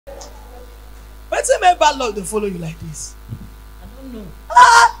What's it make bad luck to follow you like this? I don't know.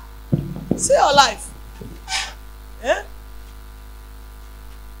 Ah! See your life. Eh?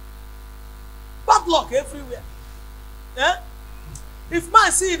 Bad luck everywhere. Eh? If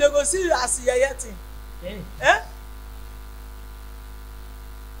man see you, they go see you as a yeye thing. Yeah. Eh?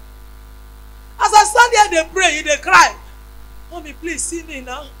 As I stand here, they pray, they cry. Mommy, please see me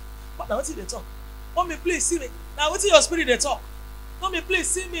now. But now, what's it they talk? Mommy, please see me. Now, what's your spirit they talk? Mommy, please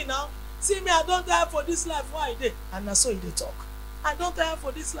see me now. See me, I don't tire for this life. Why I did? And that's so they talk. I don't tire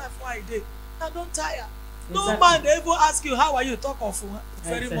for this life. Why I did? I don't tire. Exactly. No man, they even ask you, how are you? Talk of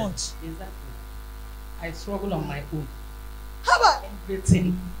very much. Exactly. I struggle on my own. How about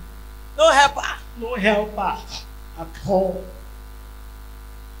everything? No helper. No helper at all.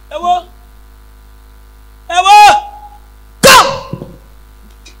 Ewo. Ewo. Come.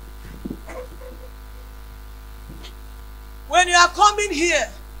 When you are coming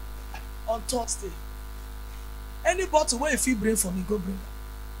here on Thursday, any bottle where if you bring for me, go bring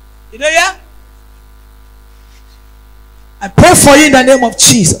it. You know, yeah? I pray for you in the name of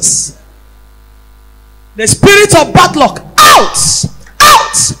Jesus. The spirit of bad luck, out!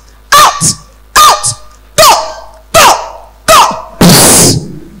 Out! Out! Out! Go! Go! Go!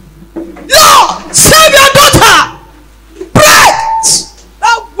 Lord, save your daughter! Break!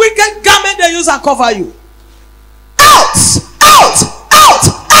 That wicked garment they use and cover you. Out! Out! Out!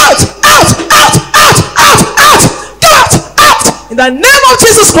 Out! Out! Out! Out! Out! Out! Out! Out! In the name of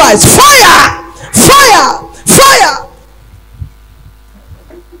Jesus Christ, fire! Fire! Fire!